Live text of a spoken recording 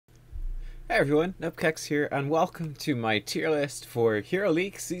Hey everyone, Nubkeks here, and welcome to my tier list for Hero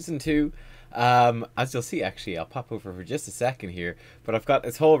League Season 2. As you'll see, actually, I'll pop over for just a second here, but I've got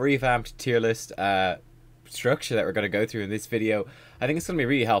this whole revamped tier list structure that we're going to go through in this video. I think it's going to be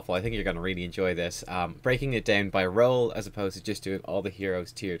really helpful. I think you're going to really enjoy this. Breaking it down by role as opposed to just doing all the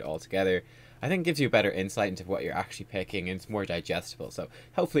heroes tiered all together, I think gives you a better insight into what you're actually picking, and it's more digestible. So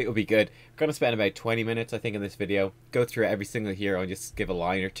hopefully it will be good. We're going to spend about 20 minutes, I think, in this video. Go through every single hero and just give a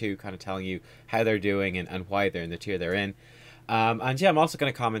line or two, kind of telling you how they're doing and why they're in the tier they're in. And yeah, I'm also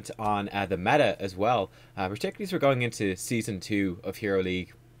going to comment on the meta as well, particularly as we're going into Season 2 of Hero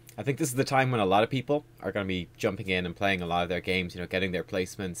League. I think this is the time when a lot of people are going to be jumping in and playing a lot of their games, getting their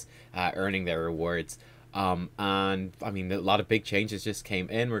placements, earning their rewards. And I mean, a lot of big changes just came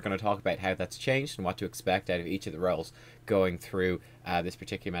in. We're going to talk about how that's changed and what to expect out of each of the roles going through this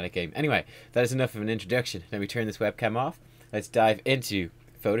particular metagame. Anyway, that is enough of an introduction. Let me turn this webcam off. Let's dive into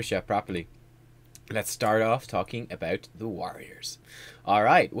Photoshop properly. Let's start off talking about the Warriors.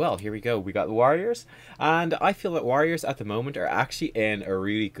 Alright, well, here we go. We got the Warriors, and I feel that Warriors at the moment are actually in a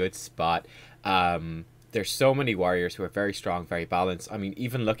really good spot. There's so many Warriors who are very strong, very balanced. I mean,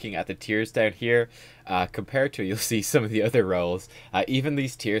 even looking at the tiers down here, compared to, you'll see some of the other roles, even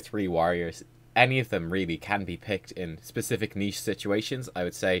these tier 3 Warriors, any of them really can be picked in specific niche situations. I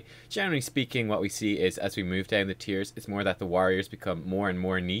would say, generally speaking, what we see is as we move down the tiers, it's more that the Warriors become more and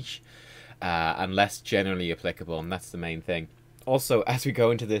more niche and less generally applicable, and that's the main thing. Also, as we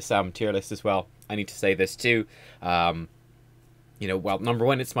go into this tier list as well, I need to say this too. Well, number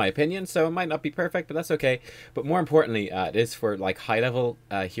one, it's my opinion, so it might not be perfect, but that's okay. But more importantly, it is for like high-level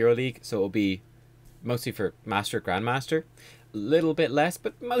Hero League, so it'll be mostly for Master, Grandmaster. A little bit less,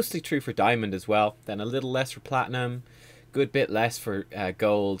 but mostly true for Diamond as well. Then a little less for Platinum, good bit less for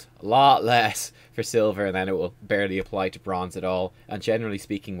Gold, a lot less for Silver, and then it will barely apply to Bronze at all. And generally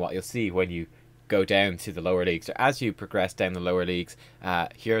speaking, what you'll see when you go down to the lower leagues, or as you progress down the lower leagues,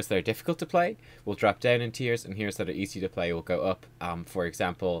 heroes that are difficult to play will drop down in tiers, and heroes that are easy to play will go up. For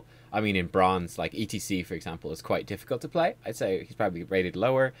example, I mean in Bronze, like ETC for example is quite difficult to play. I'd say he's probably rated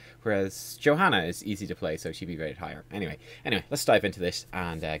lower, whereas Johanna is easy to play, so she'd be rated higher. Anyway, let's dive into this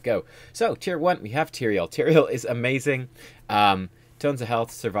and go. So tier 1, we have Tyrael. Tyrael is amazing. Tons of health,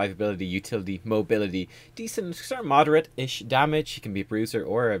 survivability, utility, mobility, decent, sort of moderate-ish damage. He can be a bruiser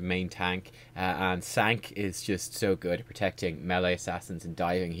or a main tank, and Sank is just so good at protecting melee assassins and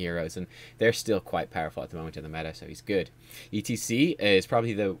diving heroes, and they're still quite powerful at the moment in the meta, so he's good. ETC is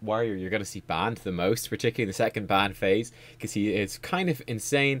probably the warrior you're going to see banned the most, particularly in the second ban phase, because he is kind of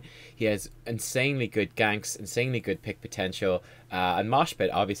insane. He has insanely good ganks, insanely good pick potential, and Mosh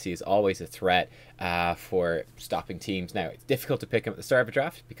Pit obviously is always a threat for stopping teams. Now, it's difficult to pick him at the start of a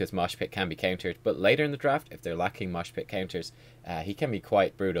draft because Mosh Pit can be countered, but later in the draft, if they're lacking Mosh Pit counters, he can be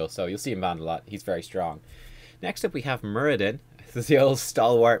quite brutal, so you'll see him banned a lot. He's very strong. Next up, we have Muradin. This is the old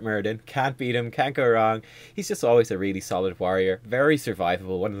stalwart Muradin. Can't beat him, can't go wrong. He's just always a really solid warrior. Very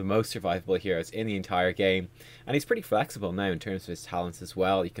survivable, one of the most survivable heroes in the entire game. And he's pretty flexible now in terms of his talents as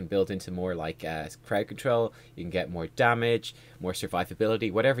well. You can build into more like crowd control, you can get more damage, more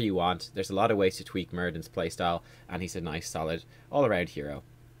survivability, whatever you want. There's a lot of ways to tweak Muradin's playstyle, and he's a nice, solid, all-around hero.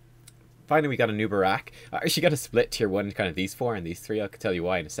 Finally, we got a Nubkeks. I actually got a split tier 1, kind of these 4 and these 3. I'll tell you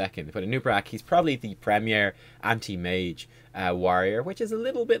why in a second. But a Nubkeks, he's probably the premier anti-mage warrior, which is a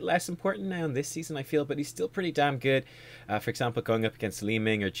little bit less important now in this season, I feel, but he's still pretty damn good. For example, going up against Li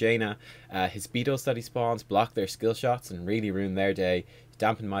Ming or Jaina, his beetles that he spawns block their skill shots and really ruin their day.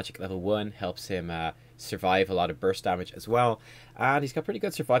 Dampen Magic level 1 helps him survive a lot of burst damage as well. And he's got pretty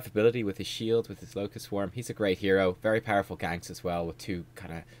good survivability with his shield, with his Locust Swarm. He's a great hero. Very powerful ganks as well, with 2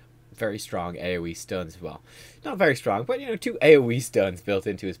 kind of very strong AoE stuns as well. Not very strong, but 2 AoE stuns built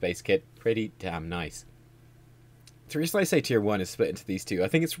into his base kit. Pretty damn nice. The reason I say tier 1 is split into these 2, I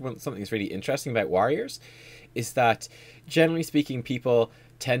think it's something that's really interesting about warriors, is that generally speaking, people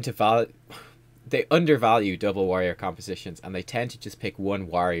tend to they undervalue double warrior compositions, and they tend to just pick one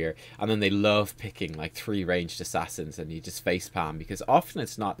warrior, and then they love picking like 3 ranged assassins, and you just facepalm because often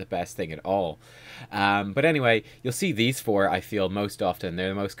it's not the best thing at all. But anyway, you'll see these 4, I feel, most often. They're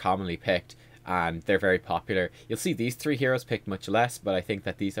the most commonly picked, and they're very popular. You'll see these 3 heroes picked much less, but I think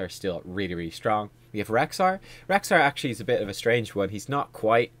that these are still really, really strong. We have Rexxar. Rexxar actually is a bit of a strange one. He's not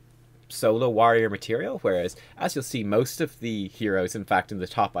quite solo warrior material, whereas as you'll see, most of the heroes, in fact in the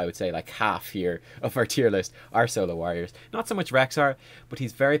top, I would say like half here of our tier list, are solo warriors. Not so much Rexxar, but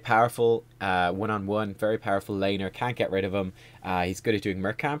he's very powerful one-on-one, very powerful laner, can't get rid of him. He's good at doing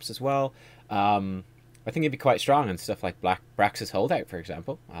merc camps as well. I think it'd be quite strong in stuff like Brax's Holdout, for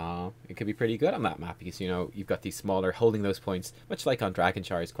example. It could be pretty good on that map because, you know, you've got these smaller holding those points, much like on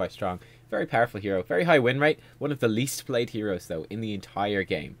Dragonshire is quite strong. Very powerful hero, very high win rate. One of the least played heroes, though, in the entire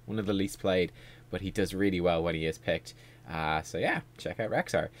game. One of the least played, but he does really well when he is picked. So yeah, check out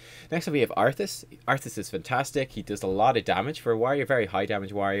Rexar. Next up we have Arthas. Arthas is fantastic. He does a lot of damage for a warrior, very high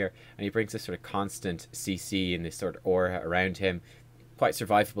damage warrior, and he brings this sort of constant CC and this sort of aura around him. Quite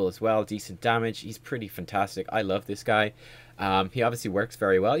survivable as well, decent damage. He's pretty fantastic. I love this guy. He obviously works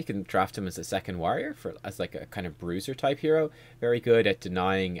very well. You can draft him as a second warrior as like a kind of bruiser type hero. Very good at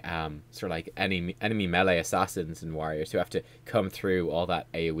denying sort of like enemy melee assassins and warriors who have to come through all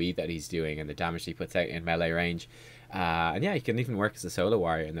that AoE that he's doing and the damage he puts out in melee range. And yeah, he can even work as a solo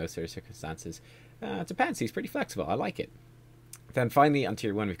warrior in those sort of circumstances. It depends. He's pretty flexible. I like it. Then finally on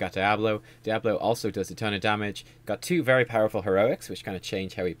tier 1 we've got Diablo. Diablo also does a ton of damage. Got two very powerful heroics which kind of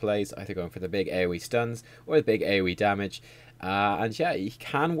change how he plays, either going for the big AoE stuns or the big AoE damage. And yeah, he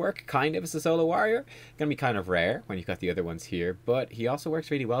can work kind of as a solo warrior. Gonna be kind of rare when you've got the other ones here, but he also works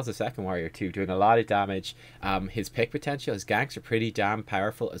really well as a second warrior too, doing a lot of damage. His pick potential, his ganks are pretty damn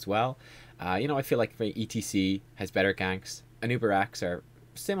powerful as well. You know, I feel like ETC has better ganks. Anubaraks are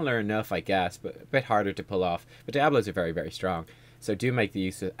similar enough, I guess, but a bit harder to pull off. But Diablos are very, very strong. So do make the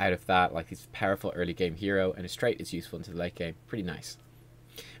use out of that, like he's a powerful early game hero, and his trait is useful into the late game. Pretty nice.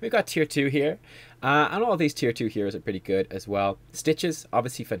 We've got tier 2 here, and all these tier 2 heroes are pretty good as well. Stitches,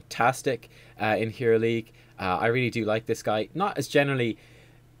 obviously fantastic in Hero League. I really do like this guy. Not as generally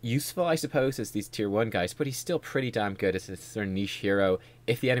useful, I suppose, as these tier 1 guys, but he's still pretty damn good as a sort of niche hero.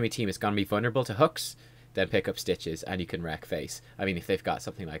 If the enemy team is going to be vulnerable to hooks, then pick up Stitches and you can wreck face. I mean, if they've got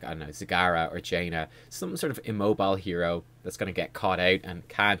something like, I don't know, Zagara or Jaina, some sort of immobile hero that's going to get caught out and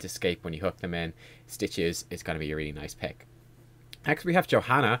can't escape when you hook them in, Stitches is going to be a really nice pick. Next we have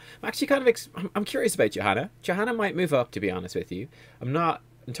Johanna. I'm actually kind of I'm curious about Johanna. Johanna might move up, to be honest with you. I'm not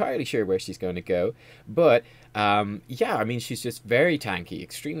entirely sure where she's going to go, but yeah, I mean, she's just very tanky,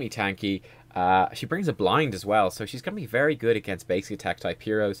 extremely tanky. She brings a blind as well, so she's going to be very good against basic attack type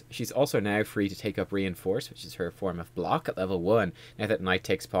heroes. She's also now free to take up Reinforce, which is her form of block at level 1, now that Knight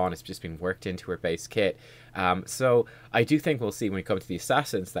takes pawn has just been worked into her base kit. So I do think we'll see when we come to the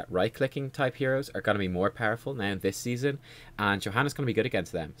Assassins that right-clicking type heroes are going to be more powerful now this season, and Johanna's going to be good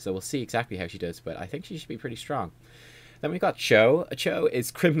against them, so we'll see exactly how she does, but I think she should be pretty strong. Then we've got Cho. Cho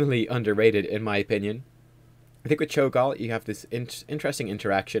is criminally underrated in my opinion. I think with Cho'Gall, you have this interesting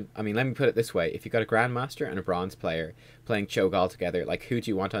interaction. I mean, let me put it this way. If you've got a Grandmaster and a Bronze player playing Cho'Gall together, like, who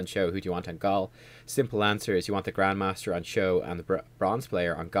do you want on Cho, who do you want on Gall? Simple answer is you want the Grandmaster on Cho and the Bronze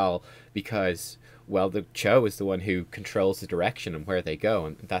player on Gall, because, well, the Cho is the one who controls the direction and where they go,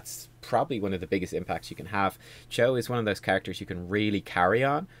 and that's probably one of the biggest impacts you can have. Cho is one of those characters you can really carry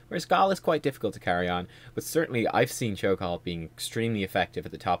on, whereas Gall is quite difficult to carry on, but certainly I've seen Cho'Gall being extremely effective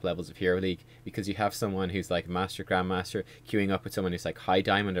at the top levels of Hero League, because you have someone who's like Master, Grandmaster, queuing up with someone who's like High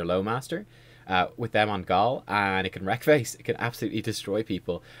Diamond or Low Master, with them on Gall, and it can wreck face. It can absolutely destroy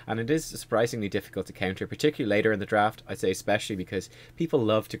people, and it is surprisingly difficult to counter, particularly later in the draft. I'd say especially because people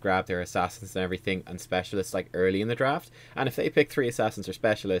love to grab their assassins and everything and specialists like early in the draft, and if they pick 3 assassins or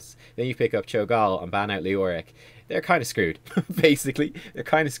specialists, then you pick up Cho'Gall and ban out Leoric, they're kind of screwed. Basically, they're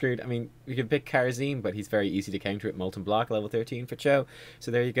kind of screwed. I mean, you can pick Karazim, but he's very easy to counter at Molten Block, level 13 for Cho,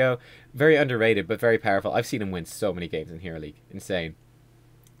 so there you go. Very underrated, but very powerful. I've seen him win so many games in Hero League. Insane.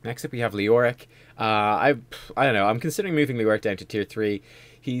 Next up we have Leoric. I don't know, I'm considering moving Leoric down to tier 3.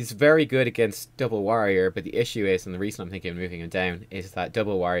 He's very good against Double Warrior, but the issue is, and the reason I'm thinking of moving him down, is that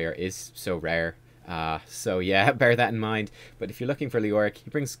Double Warrior is so rare. So yeah, bear that in mind. But if you're looking for Leoric,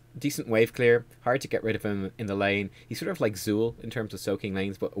 he brings decent wave clear, hard to get rid of him in the lane. He's sort of like Zool in terms of soaking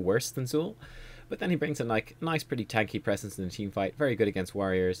lanes, but worse than Zool. But then he brings in like a nice, pretty tanky presence in the team fight. Very good against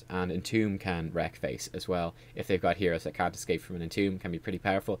warriors, and Entomb can wreck face as well. If they've got heroes that can't escape from an Entomb, can be pretty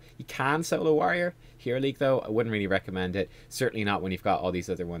powerful. You can solo warrior. Hero League though, I wouldn't really recommend it. Certainly not when you've got all these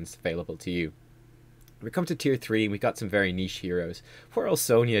other ones available to you. We come to tier 3 and we got some very niche heroes. Poor old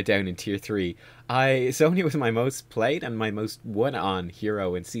Sonya down in tier 3. Sonya was my most played and my most won on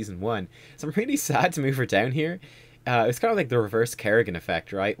hero in season 1. So I'm really sad to move her down here. It's kind of like the reverse Kerrigan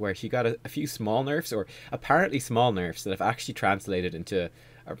effect, right? Where she got a few small nerfs, or apparently small nerfs, that have actually translated into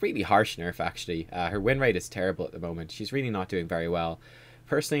a really harsh nerf, actually. Her win rate is terrible at the moment. She's really not doing very well.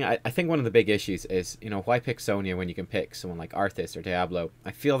 Personally, I think one of the big issues is, you know, why pick Sonya when you can pick someone like Arthas or Diablo? I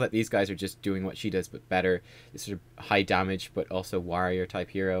feel that these guys are just doing what she does, but better. This sort of high damage, but also warrior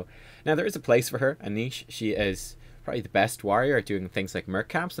type hero. Now, there is a place for her, a niche. She is probably the best warrior at doing things like merc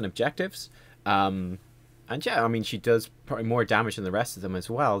camps and objectives. And yeah, I mean, she does probably more damage than the rest of them as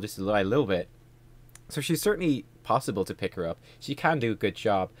well, just a little bit. So she's certainly possible to pick her up. She can do a good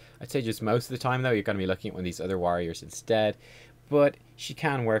job. I'd say just most of the time, though, you're going to be looking at one of these other warriors instead. But she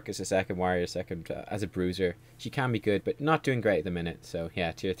can work as a second warrior, as a bruiser. She can be good, but not doing great at the minute. So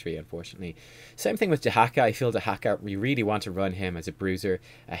yeah, tier 3, unfortunately. Same thing with Dahaka. I feel Dahaka, we really want to run him as a bruiser.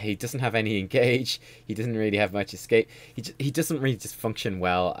 He doesn't have any engage. He doesn't really have much escape. He doesn't really just function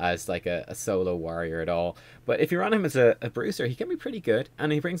well as like a solo warrior at all. But if you run him as a bruiser, he can be pretty good,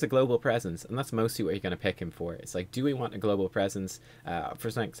 and he brings a global presence, and that's mostly what you're going to pick him for. It's like, do we want a global presence? For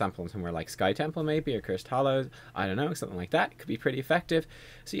example, somewhere like Sky Temple maybe, or Cursed Hollows, I don't know, something like that. It could be pretty effective.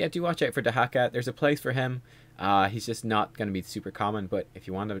 So yeah, do watch out for Dahaka. There's a place for him. He's just not going to be super common, but if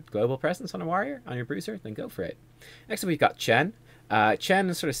you want a global presence on a warrior, on your bruiser, then go for it. Next up, we've got Chen. Chen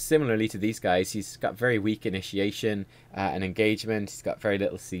is sort of similarly to these guys. He's got very weak initiation and engagement. He's got very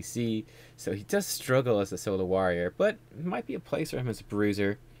little CC, so he does struggle as a solo warrior, but it might be a place for him as a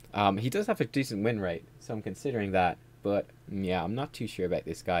bruiser. He does have a decent win rate, so I'm considering that, but yeah, I'm not too sure about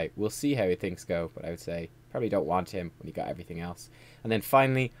this guy. We'll see how things go, but I would say probably don't want him when you got everything else. And then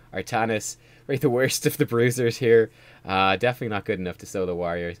finally, Artanis, right, the worst of the bruisers here. Definitely not good enough to solo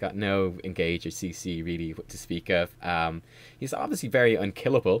warrior. He's got no engage or CC really to speak of. He's obviously very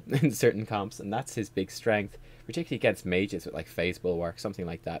unkillable in certain comps, and that's his big strength, particularly against mages with like phase bulwark, something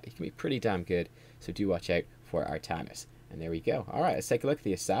like that. He can be pretty damn good, so do watch out for Artanis. And there we go. All right, let's take a look at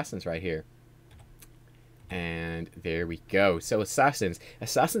the assassins right here. And there we go. So assassins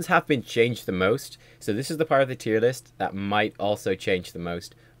have been changed the most. So this is the part of the tier list that might also change the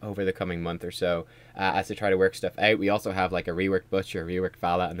most over the coming month or so, as they try to work stuff out. We also have like a reworked Butcher, a reworked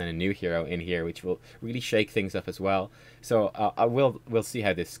Vala, and then a new hero in here, which will really shake things up as well. So we'll see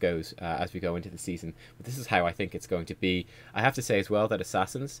how this goes as we go into the season. But this is how I think it's going to be. I have to say as well that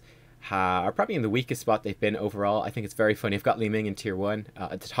assassins are probably in the weakest spot they've been overall. I think it's very funny. I've got Li Ming in tier 1,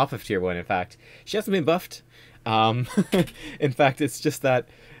 at the top of tier 1 in fact. She hasn't been buffed. In fact, it's just that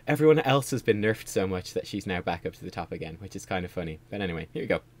everyone else has been nerfed so much that she's now back up to the top again, which is kind of funny. But anyway, here we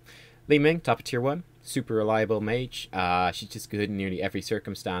go. Li Ming, top of tier 1, super reliable mage. She's just good in nearly every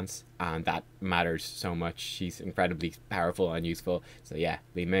circumstance, and that matters so much. She's incredibly powerful and useful. So yeah,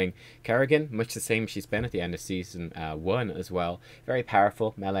 Li Ming. Kerrigan, much the same she's been at the end of season 1 as well. Very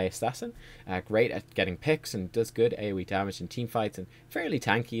powerful melee assassin, great at getting picks and does good AoE damage in team fights, and fairly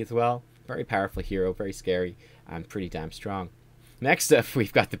tanky as well. Very powerful hero, very scary, and pretty damn strong. Next up,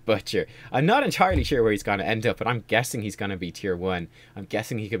 we've got the Butcher. I'm not entirely sure where he's going to end up, but I'm guessing he's going to be tier 1. I'm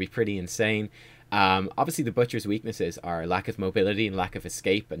guessing he could be pretty insane. Obviously, the Butcher's weaknesses are lack of mobility and lack of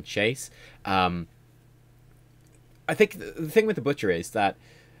escape and chase. I think the thing with the Butcher is that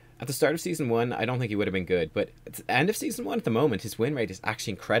at the start of Season 1, I don't think he would have been good, but at the end of Season 1 at the moment, his win rate is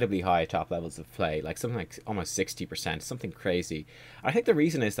actually incredibly high at top levels of play, like something like almost 60%, something crazy. I think the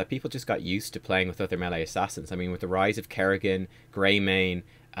reason is that people just got used to playing with other melee assassins. I mean, with the rise of Kerrigan, Greymane,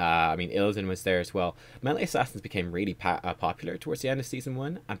 I mean, Illidan was there as well. Melee assassins became really popular towards the end of Season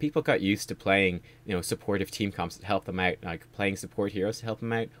 1, and people got used to playing, you know, supportive team comps to help them out, like playing support heroes to help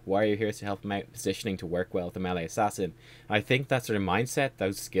them out, warrior heroes to help them out, positioning to work well with the melee assassin. I think that sort of mindset,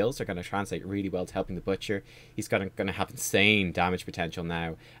 those skills are going to translate really well to helping the Butcher. He's going to have insane damage potential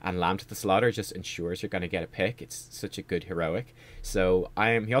now, and Lamb to the Slaughter just ensures you're going to get a pick. It's such a good heroic. So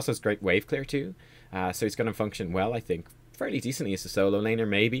he also has great wave clear too, so he's going to function well, I think, fairly decently as a solo laner,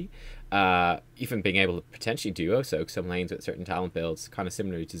 maybe. Even being able to potentially duo soak some lanes with certain talent builds, kind of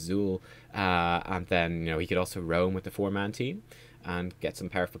similar to Zul. And then, you know, he could also roam with the 4-man team and get some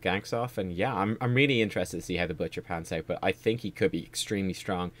powerful ganks off. And yeah, I'm really interested to see how the Butcher pans out, but I think he could be extremely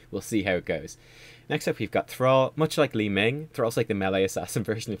strong. We'll see how it goes. Next up, we've got Thrall. Much like Li Ming, Thrall's like the melee assassin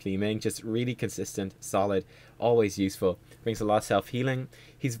version of Li Ming, just really consistent, solid, always useful. Brings a lot of self-healing.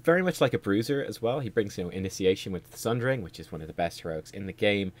 He's very much like a bruiser as well. He brings, you know, initiation with Sundering, which is one of the best heroics in the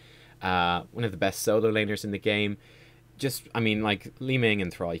game. One of the best solo laners in the game. Just, I mean, like Li Ming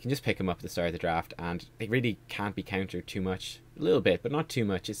and Thrall, you can just pick them up at the start of the draft, and they really can't be countered too much. A little bit, but not too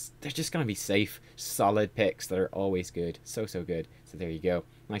much. They're just going to be safe, solid picks that are always good. So good. So there you go.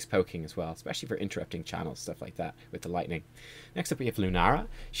 Nice poking as well, especially for interrupting channels, stuff like that with the lightning. Next up, we have Lunara.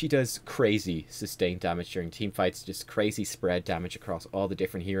 She does crazy sustained damage during team fights, just crazy spread damage across all the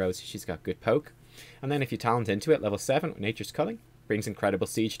different heroes. She's got good poke. And then if you talent into it, level 7 with Nature's Culling, brings incredible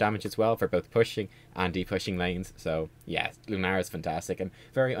siege damage as well for both pushing and depushing lanes. So yeah, Lunara is fantastic and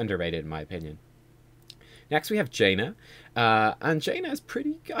very underrated in my opinion. Next we have Jaina, and Jaina is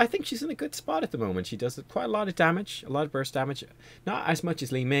I think she's in a good spot at the moment. She does quite a lot of damage, a lot of burst damage. Not as much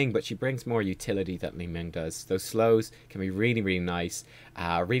as Li Ming, but she brings more utility that Li Ming does. Those slows can be really, really nice.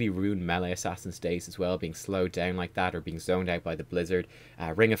 Really ruin melee assassins' days as well, being slowed down like that or being zoned out by the blizzard.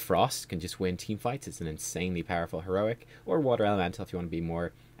 Ring of Frost can just win team fights. It's an insanely powerful heroic. Or Water Elemental if you want to be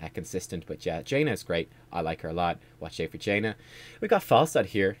more consistent. But yeah, Jaina is great. I like her a lot. Watch out for Jaina. We got Falstad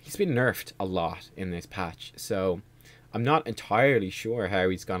here. He's been nerfed a lot in this patch, so I'm not entirely sure how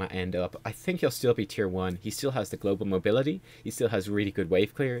he's gonna end up. I think he'll still be tier 1. He still has the global mobility. He still has really good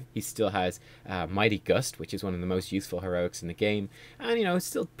wave clear. He still has Mighty Gust, which is one of the most useful heroics in the game, and you know, it's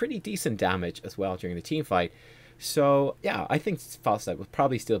still pretty decent damage as well during the team fight. So yeah, I think Falstad will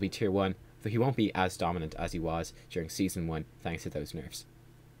probably still be tier 1, though he won't be as dominant as he was during season 1 thanks to those nerfs.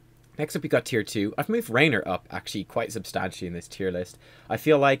 Next up we got tier 2. I've moved Raynor up actually quite substantially in this tier list. I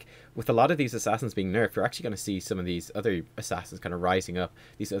feel like with a lot of these assassins being nerfed, we're actually going to see some of these other assassins kind of rising up.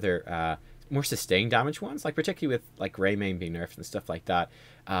 These other more sustained damage ones, like particularly with like Greymane being nerfed and stuff like that.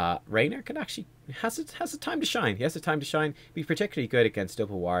 Raynor can actually has a time to shine. He has a time to shine. Be particularly good against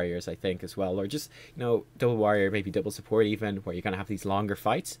double warriors, I think, as well, or just, you know, double warrior, maybe double support even, where you're gonna have these longer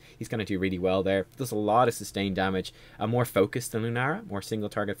fights. He's gonna do really well there. Does a lot of sustained damage. More focused than Lunara, more single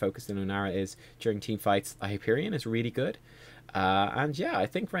target focused than Lunara is during team fights. Hyperion is really good, and yeah, I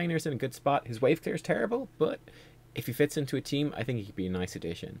think Raynor's in a good spot. His wave clear is terrible, but if he fits into a team, I think he could be a nice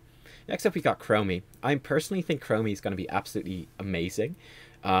addition. Next up we got Chromie. I personally think Chromie is going to be absolutely amazing.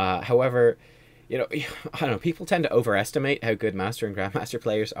 However, you know, I don't know, people tend to overestimate how good Master and Grandmaster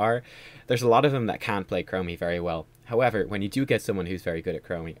players are. There's a lot of them that can't play Chromie very well. However, when you do get someone who's very good at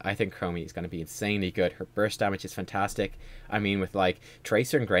Chromie, I think Chromie is going to be insanely good. Her burst damage is fantastic. I mean, with like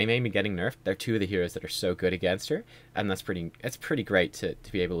Tracer and Greymane getting nerfed, they're two of the heroes that are so good against her, and it's pretty great to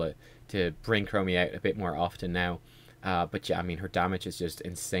be able to bring Chromie out a bit more often now. But yeah, I mean, her damage is just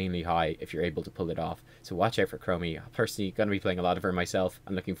insanely high if you're able to pull it off. So watch out for Chromie. I'm personally going to be playing a lot of her myself.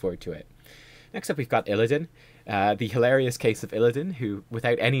 I'm looking forward to it. Next up, we've got Illidan. The hilarious case of Illidan, who,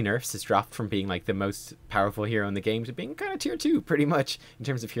 without any nerfs, has dropped from being like the most powerful hero in the game to being kind of tier 2, pretty much, in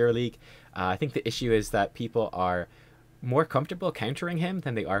terms of Hero League. I think the issue is that people are more comfortable countering him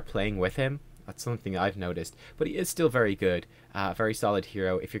than they are playing with him. That's something I've noticed, but he is still very good, very solid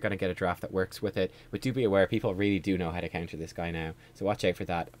hero if you're going to get a draft that works with it. But do be aware, people really do know how to counter this guy now, so watch out for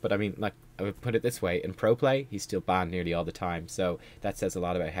that. But I mean, like, I would put it this way, in pro play, he's still banned nearly all the time, so that says a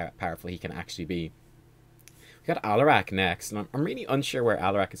lot about how powerful he can actually be. We got Alarak next, and I'm really unsure where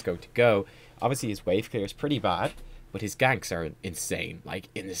Alarak is going to go. Obviously his wave clear is pretty bad, but his ganks are insane, like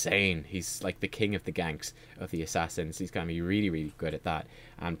insane. He's like the king of the ganks of the assassins. He's going to be really, really good at that,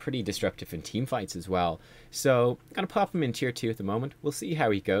 and pretty disruptive in team fights as well. So I'm going to pop him in tier 2 at the moment. We'll see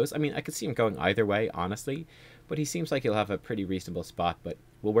how he goes. I mean, I could see him going either way, honestly, but he seems like he'll have a pretty reasonable spot, but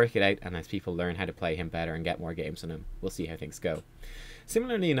we'll work it out, and as people learn how to play him better and get more games on him, we'll see how things go.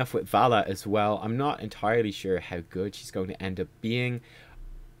 Similarly enough with Vala as well, I'm not entirely sure how good she's going to end up being.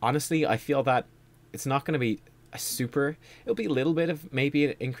 Honestly, I feel that it's not going to be a super. It'll be a little bit of maybe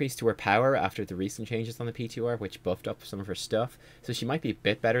an increase to her power after the recent changes on the P2R, which buffed up some of her stuff. So she might be a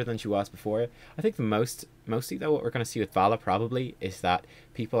bit better than she was before. I think mostly though, what we're going to see with Vala probably is that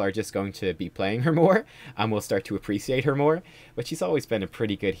people are just going to be playing her more and will start to appreciate her more. But she's always been a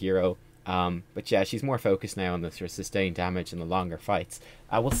pretty good hero. But yeah, she's more focused now on the sort of sustained damage and the longer fights.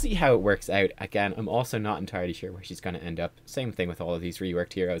 We'll see how it works out. Again, I'm also not entirely sure where she's going to end up. Same thing with all of these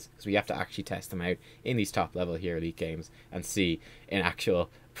reworked heroes, because we have to actually test them out in these top level Hero League games and see in actual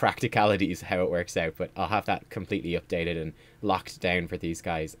practicalities how it works out. But I'll have that completely updated and locked down for these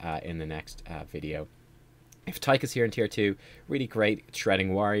guys in the next video. If Tyka's here in tier 2, really great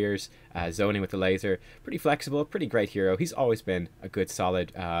shredding warriors, zoning with the laser, pretty flexible, pretty great hero. He's always been a good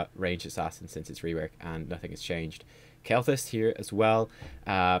solid range assassin since its rework, and nothing has changed. Kelthist here as well,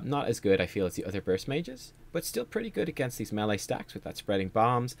 not as good I feel as the other burst mages, but still pretty good against these melee stacks with that spreading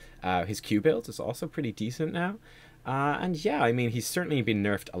bombs. His Q build is also pretty decent now. And yeah, I mean, he's certainly been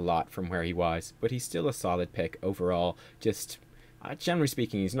nerfed a lot from where he was, but he's still a solid pick overall. Just generally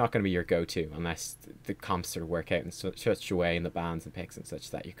speaking, he's not going to be your go-to unless the comps sort of work out in such a way in the bans and picks and such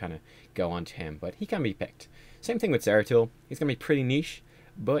that you kind of go on to him, but he can be picked. Same thing with Zeratul. He's going to be pretty niche,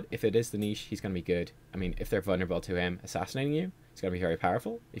 but if it is the niche, he's going to be good. I mean, if they're vulnerable to him assassinating you, it's going to be very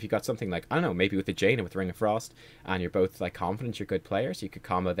powerful. If you got something like, I don't know, maybe with the Jaina with Ring of Frost, and you're both like confident you're good players, you could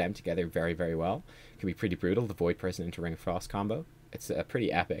combo them together very, very well. It can be pretty brutal, the Void Person into Ring of Frost combo. It's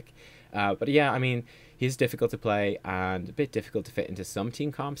pretty epic. But yeah, I mean, he's difficult to play and a bit difficult to fit into some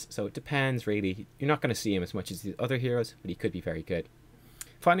team comps, so it depends really. You're not going to see him as much as the other heroes, but he could be very good.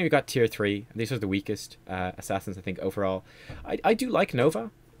 Finally, we got tier 3. These are the weakest assassins, I think, overall. I do like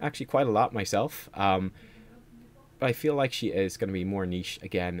Nova, actually, quite a lot myself. But I feel like she is going to be more niche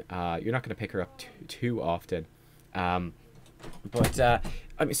again. You're not going to pick her up too often. But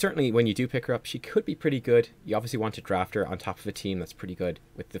I mean, certainly when you do pick her up, she could be pretty good. You obviously want to draft her on top of a team that's pretty good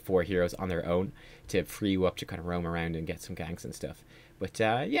with the 4 heroes on their own to free you up to kind of roam around and get some ganks and stuff. But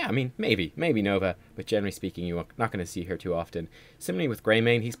yeah, I mean, maybe Nova, but generally speaking, you're not going to see her too often. Similarly with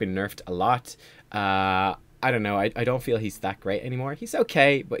Greymane, he's been nerfed a lot. I don't know, I don't feel he's that great anymore. He's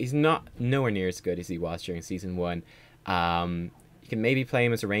okay, but he's nowhere near as good as he was during Season 1. You can maybe play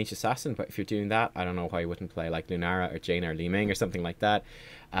him as a ranged assassin, but if you're doing that, I don't know why you wouldn't play like Lunara or Jaina or Li Ming or something like that.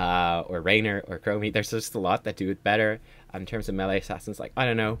 Or Raynor or Chromie. There's just a lot that do it better. In terms of melee assassins, like, I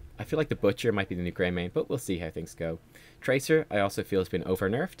don't know. I feel like the Butcher might be the new Greymane, but we'll see how things go. Tracer, I also feel has been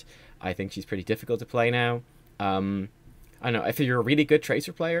over-nerfed. I think she's pretty difficult to play now. I don't know, if you're a really good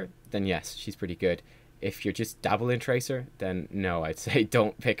Tracer player, then yes, she's pretty good. If you're just dabbling Tracer, then no, I'd say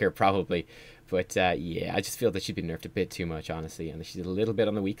don't pick her probably. But yeah, I just feel that she's been nerfed a bit too much, honestly, and she's a little bit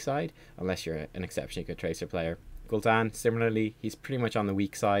on the weak side, unless you're an exceptionally good Tracer player. Gul'dan, similarly, he's pretty much on the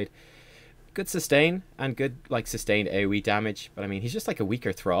weak side. Good sustain, and good, like, sustained AoE damage, but I mean, he's just like a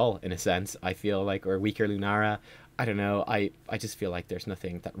weaker Thrall, in a sense, I feel like, or a weaker Lunara. I don't know, I just feel like there's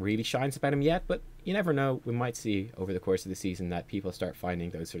nothing that really shines about him yet, but you never know. We might see over the course of the season that people start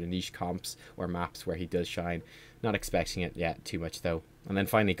finding those sort of niche comps or maps where he does shine. Not expecting it yet too much, though. And then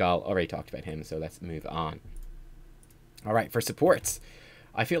finally, Gal, already talked about him, so let's move on. Alright, for supports.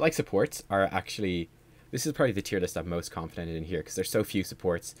 I feel like supports are actually... This is probably the tier list I'm most confident in here, because there's so few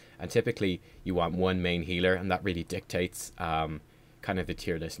supports, and typically you want one main healer, and that really dictates kind of the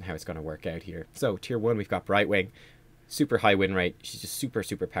tier list and how it's going to work out here. So, tier 1, we've got Brightwing. Super high win rate. She's just super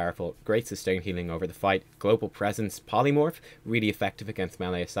powerful. Great sustained healing over the fight. Global presence. Polymorph. Really effective against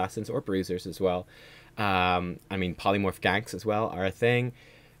melee assassins or bruisers as well. I mean, polymorph ganks as well are a thing.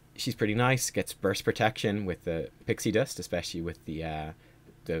 She's pretty nice. Gets burst protection with the pixie dust, especially with the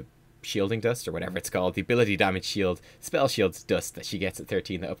shielding dust or whatever it's called. The ability damage shield. Spell shield's dust that she gets at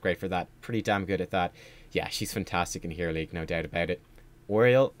 13. The upgrade for that. Pretty damn good at that. Yeah, she's fantastic in Hero League, no doubt about it.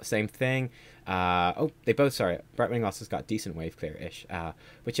 Oriel, same thing. Oh, they both, sorry, Brightwing also's got decent wave clear-ish.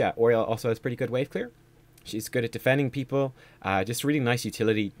 But yeah, Oriel also has pretty good wave clear. She's good at defending people. Just really nice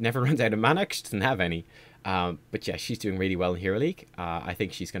utility. Never runs out of mana, she doesn't have any. But yeah, she's doing really well in Hero League. I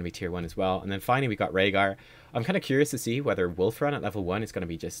think she's going to be tier 1 as well. And then finally we got Rhaegar. I'm kind of curious to see whether Wolf Run at level 1 is going to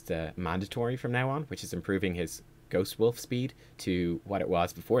be just mandatory from now on, which is improving his Ghost Wolf speed to what it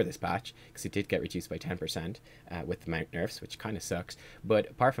was before this patch, because it did get reduced by 10% with the mount nerfs, which kind of sucks. But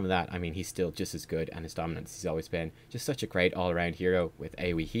apart from that, I mean, he's still just as good, and his dominance he's always been. Just such a great all-around hero with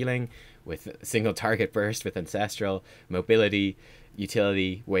AoE healing, with single target burst, with ancestral, mobility,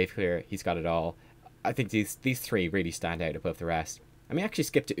 utility, wave clear. He's got it all. I think these 3 really stand out above the rest. I may actually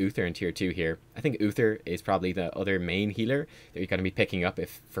skip to Uther in tier 2 here. I think Uther is probably the other main healer that you're going to be picking up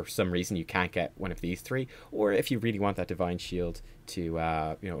if for some reason you can't get one of these 3, or if you really want that Divine Shield to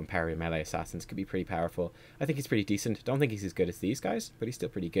you know, empower your melee assassins. Could be pretty powerful. I think he's pretty decent. Don't think he's as good as these guys, but he's still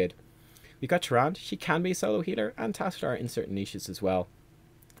pretty good. We got Tyrande. She can be a solo healer, and Tassadar in certain niches as well.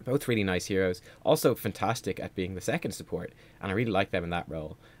 Both really nice heroes. Also fantastic at being the second support, and I really like them in that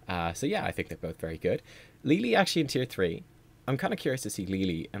role. So yeah, I think they're both very good. Lili actually in tier 3. I'm kind of curious to see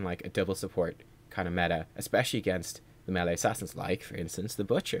Lili in like a double support kind of meta, especially against the melee assassins, like, for instance, the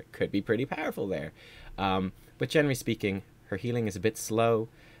Butcher. Could be pretty powerful there. But generally speaking, her healing is a bit slow,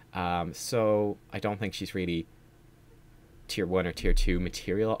 so I don't think she's really tier 1 or tier 2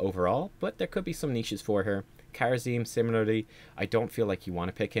 material overall, but there could be some niches for her. Kharazim, similarly, I don't feel like you want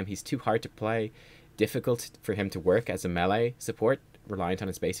to pick him. He's too hard to play, difficult for him to work as a melee support, reliant on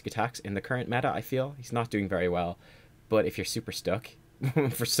his basic attacks. In the current meta, I feel he's not doing very well. But if you're super stuck,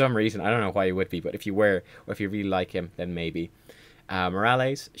 for some reason, I don't know why you would be, but if you were, or if you really like him, then maybe.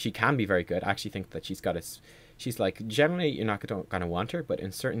 Morales, she can be very good. I actually think that she's like, generally you're not going to want her, but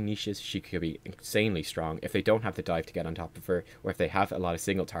in certain niches she could be insanely strong if they don't have the dive to get on top of her, or if they have a lot of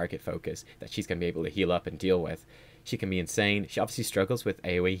single target focus that she's going to be able to heal up and deal with. She can be insane. She obviously struggles with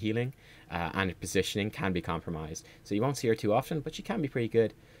AoE healing, and positioning can be compromised. So you won't see her too often, but she can be pretty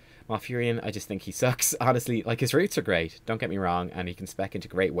good. Malfurion, I just think he sucks, honestly. Like, his roots are great, don't get me wrong, and he can spec into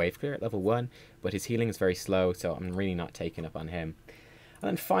great wave clear at level 1, but his healing is very slow, so I'm really not taking up on him. And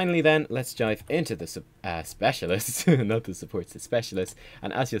then finally then, let's dive into the specialists, not the supports, the specialists.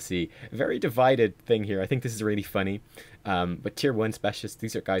 And as you'll see, very divided thing here. I think this is really funny. But tier 1 specialists,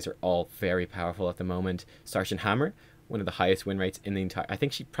 these guys are all very powerful at the moment. Sergeant Hammer, one of the highest win rates in the entire... I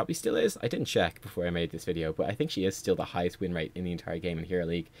think she probably still is. I didn't check before I made this video, but I think she is still the highest win rate in the entire game in Hero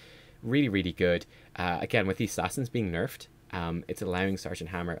League. Really, really good. Again, with these assassins being nerfed, it's allowing Sergeant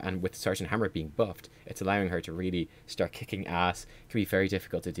Hammer, and with Sergeant Hammer being buffed, it's allowing her to really start kicking ass. It can be very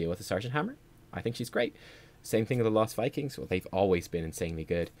difficult to deal with a Sergeant Hammer. I think she's great. Same thing with the Lost Vikings. Well, they've always been insanely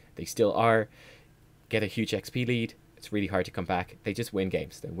good. They still are. Get a huge XP lead. It's really hard to come back. They just win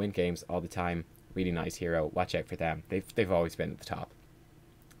games. They win games all the time. Really nice hero. Watch out for them. They've always been at the top.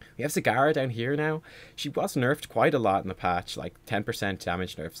 We have Zagara down here now. She was nerfed quite a lot in the patch, like 10%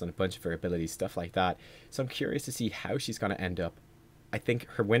 damage nerfs on a bunch of her abilities, stuff like that. So I'm curious to see how she's going to end up. I think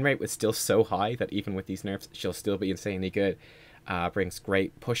her win rate was still so high that even with these nerfs, she'll still be insanely good. Brings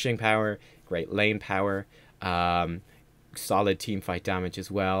great pushing power, great lane power, solid team fight damage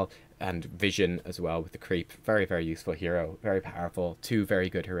as well, and vision as well with the creep. Very, very useful hero. Very powerful. 2 very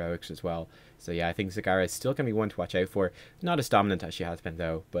good heroics as well. So yeah, I think Zagara is still going to be one to watch out for. Not as dominant as she has been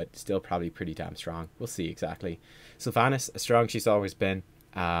though, but still probably pretty damn strong. We'll see exactly. Sylvanas, as strong she's always been.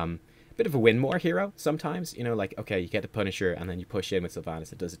 Bit of a win more hero sometimes, you know, like, okay, you get the Punisher and then you push in with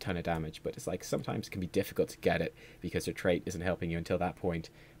Sylvanas, it does a ton of damage, but it's like sometimes it can be difficult to get it because her trait isn't helping you until that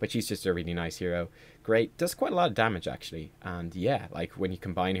point. But she's just a really nice hero. Great, does quite a lot of damage actually, and yeah, like when you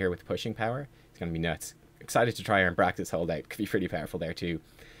combine her with pushing power, it's gonna be nuts. Excited to try her in practice holdout, could be pretty powerful there too.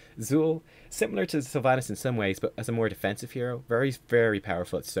 Zul, similar to Sylvanas in some ways, but as a more defensive hero, very, very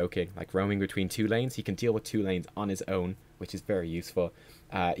powerful at soaking, like roaming between 2 lanes. He can deal with 2 lanes on his own, which is very useful.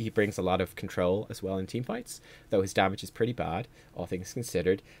 He brings a lot of control as well in team fights, though his damage is pretty bad, all things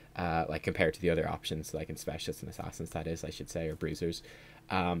considered, like compared to the other options, like in Specialists and Assassins, that is, I should say, or Bruisers.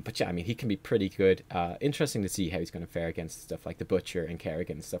 But yeah, I mean, he can be pretty good. Interesting to see how he's going to fare against stuff like the Butcher and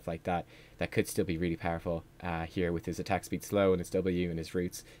Kerrigan and stuff like that. That could still be really powerful here with his attack speed slow and his W and his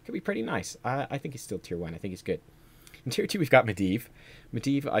roots. Could be pretty nice. I think he's still tier 1. I think he's good. In tier 2, we've got Medivh.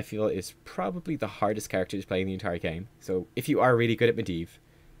 Medivh, I feel, is probably the hardest character to play in the entire game. So if you are really good at Medivh,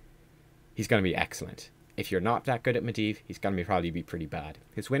 he's going to be excellent. If you're not that good at Medivh, he's going to probably be pretty bad.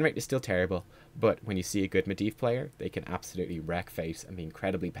 His win rate is still terrible, but when you see a good Medivh player, they can absolutely wreck face and be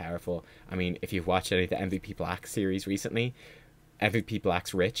incredibly powerful. I mean, if you've watched any of the MVP Black series recently, MVP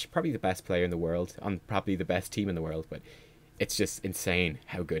Black's Rich, probably the best player in the world, on probably the best team in the world, but it's just insane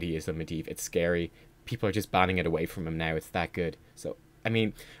how good he is on Medivh. It's scary. People are just banning it away from him now. It's that good. So, I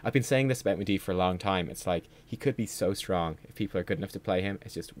mean, I've been saying this about Medivh for a long time. It's like, he could be so strong if people are good enough to play him.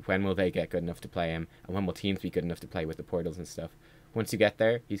 It's just, when will they get good enough to play him? And when will teams be good enough to play with the portals and stuff? Once you get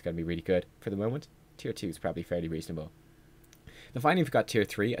there, he's going to be really good. For the moment, tier 2 is probably fairly reasonable. Then finally, we've got tier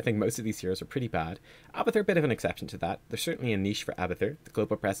 3. I think most of these heroes are pretty bad. Abathur, a bit of an exception to that. There's certainly a niche for Abathur. The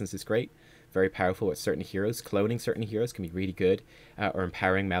global presence is great. Very powerful with certain heroes. Cloning certain heroes can be really good. Or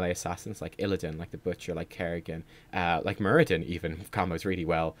empowering melee assassins like Illidan, like the Butcher, like Kerrigan, like Muradin even combos really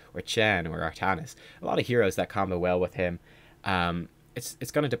well. Or Chen or Artanis. A lot of heroes that combo well with him.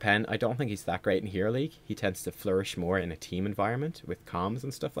 It's going to depend. I don't think he's that great in Hero League. He tends to flourish more in a team environment with comms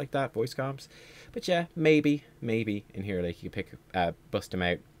and stuff like that, voice comms. But yeah, maybe in Hero League you could pick, bust him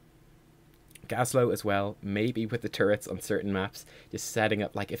out. Gaslow as well, maybe with the turrets on certain maps, just setting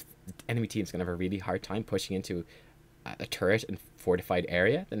up, like if the enemy team's going to have a really hard time pushing into a turret and fortified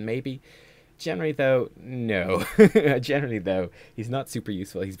area, then maybe. Generally though, no. Generally though, he's not super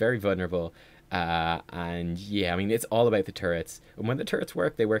useful. He's very vulnerable. And yeah, I mean, it's all about the turrets. And when the turrets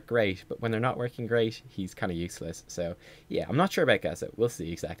work, they work great. But when they're not working great, he's kind of useless. So yeah, I'm not sure about Gaza. We'll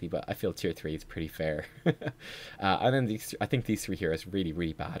see exactly. But I feel tier 3 is pretty fair. And then I think these 3 heroes are really,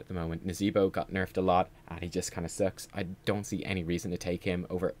 really bad at the moment. Nazeebo got nerfed a lot, and he just kind of sucks. I don't see any reason to take him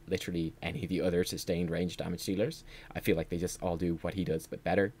over literally any of the other sustained range damage dealers. I feel like they just all do what he does, but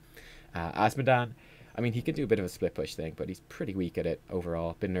better. Asmodan, I mean, he can do a bit of a split push thing, but he's pretty weak at it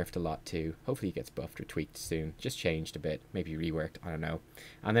overall. Been nerfed a lot too. Hopefully he gets buffed or tweaked soon. Just changed a bit. Maybe reworked. I don't know.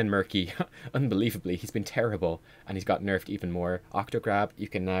 And then Murky, unbelievably, he's been terrible. And he's got nerfed even more. Octograb, you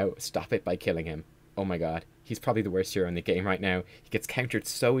can now stop it by killing him. Oh my god. He's probably the worst hero in the game right now. He gets countered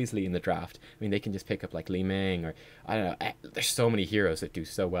so easily in the draft. I mean, they can just pick up like Li Ming or, I don't know. There's so many heroes that do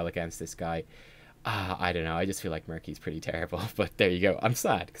so well against this guy. I don't know. I just feel like Murky's pretty terrible. But there you go. I'm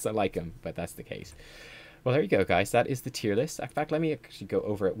sad because I like him, but that's the case. Well, there you go, guys. That is the tier list. In fact, let me actually go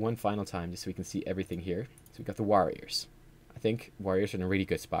over it one final time just so we can see everything here. So we've got the Warriors. I think Warriors are in a really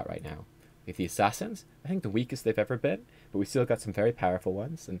good spot right now. We have the Assassins. I think the weakest they've ever been, but we still got some very powerful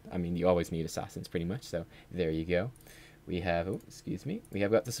ones. And I mean, you always need Assassins pretty much. So there you go. We have, oh, excuse me. We have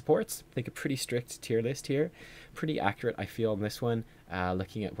got the supports. I think a pretty strict tier list here. Pretty accurate, I feel, on this one.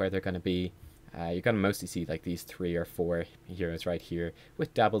 Looking at where they're going to be. You're going to mostly see like these 3 or 4 heroes right here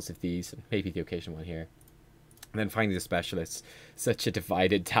with dabbles of these and maybe the occasional one here. And then finally the specialists, such a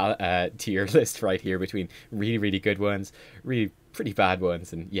divided tier list right here between really, really good ones, really pretty bad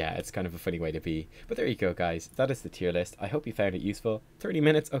ones, and yeah, it's kind of a funny way to be. But there you go, guys. That is the tier list. I hope you found it useful. 30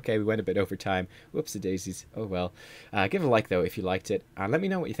 minutes. Okay, we went a bit over time. Whoops-a-daisies. Oh well. Give it a like, though, if you liked it. And let me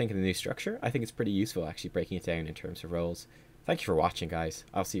know what you think of the new structure. I think it's pretty useful, actually, breaking it down in terms of roles. Thank you for watching, guys.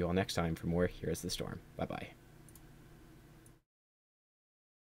 I'll see you all next time for more Heroes of the Storm. Bye-bye.